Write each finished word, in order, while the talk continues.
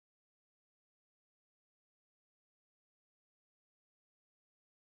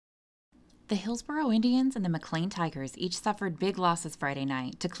The Hillsborough Indians and the McLean Tigers each suffered big losses Friday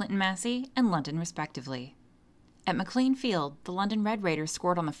night to Clinton Massey and London, respectively. At McLean Field, the London Red Raiders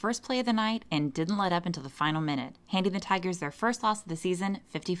scored on the first play of the night and didn't let up until the final minute, handing the Tigers their first loss of the season,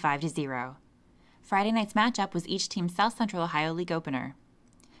 55-0. Friday night's matchup was each team's South Central Ohio League opener.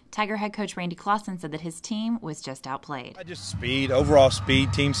 Tiger head coach Randy Clausen said that his team was just outplayed. Just speed, overall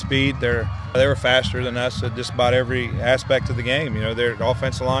speed, team speed. They were faster than us at just about every aspect of the game. You know, they're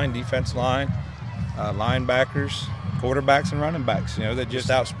offensive line, defensive line, linebackers, quarterbacks, and running backs. You know, they just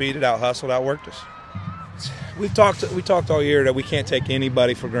outspeeded, out-hustled, outworked us. We talked all year that we can't take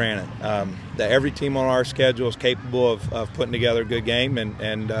anybody for granted. That every team on our schedule is capable of putting together a good game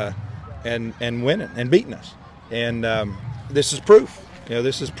and winning and beating us. And this is proof. You know,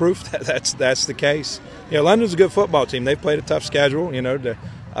 this is proof that that's the case. You know, London's a good football team. They've played a tough schedule. You know,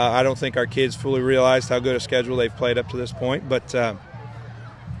 I don't think our kids fully realized how good a schedule they've played up to this point, but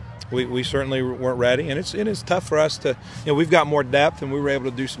we certainly weren't ready, and it's tough for us to. You know, we've got more depth, and we were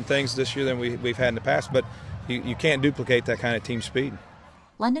able to do some things this year than we've had in the past, but you can't duplicate that kind of team speed.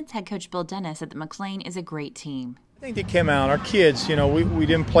 London's head coach Bill Dennis said that McLean is a great team. I think they came out. Our kids, you know, we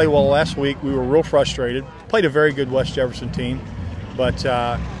didn't play well last week. We were real frustrated. Played a very good West Jefferson team. But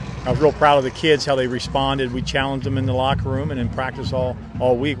I was real proud of the kids, how they responded. We challenged them in the locker room and in practice all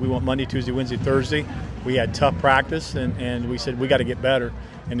week. We went Monday, Tuesday, Wednesday, Thursday. We had tough practice, and we said we got to get better.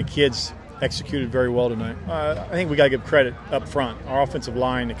 And the kids executed very well tonight. I think we got to give credit up front. Our offensive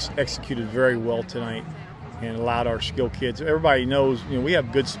line executed very well tonight and allowed our skilled kids. Everybody knows, you know, we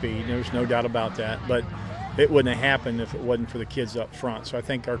have good speed. There's no doubt about that. But it wouldn't have happened if it wasn't for the kids up front. So I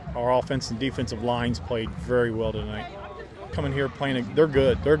think our offensive and defensive lines played very well tonight. Coming here playing, they're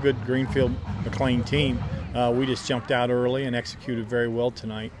good. They're a good Greenfield McLean team. We just jumped out early and executed very well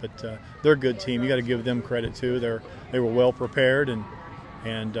tonight. But they're a good team. You got to give them credit too. They were well prepared and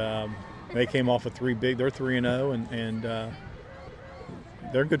they came off of three big. They're 3-0 and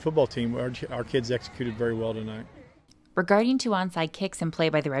they're a good football team. Our kids executed very well tonight. Regarding two onside kicks in play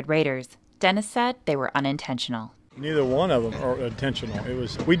by the Red Raiders, Dennis said they were unintentional. Neither one of them are intentional.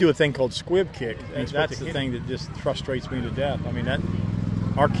 We do a thing called squib kick. And that's the thing that just frustrates me to death. I mean,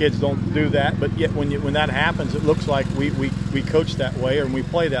 our kids don't do that, but yet when that happens, it looks like we coach that way or we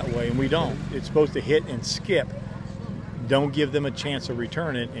play that way, and we don't. It's supposed to hit and skip. Don't give them a chance to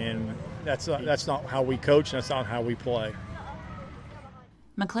return it, and that's not how we coach, and that's not how we play.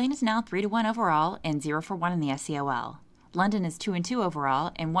 McLean is now 3-1 overall and 0-1 in the SCOL. London is 2-2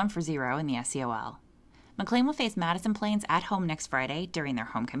 overall and 1-0 in the SCOL. McLean will face Madison Plains at home next Friday during their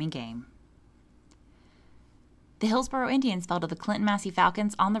homecoming game. The Hillsborough Indians fell to the Clinton Massey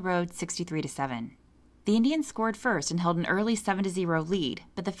Falcons on the road 63-7. The Indians scored first and held an early 7-0 lead,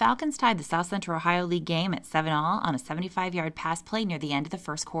 but the Falcons tied the South Central Ohio League game at 7-all on a 75-yard pass play near the end of the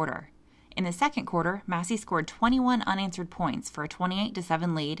first quarter. In the second quarter, Massey scored 21 unanswered points for a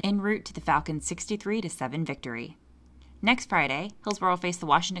 28-7 lead en route to the Falcons' 63-7 victory. Next Friday, Hillsborough will face the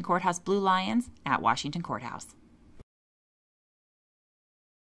Washington Courthouse Blue Lions at Washington Courthouse.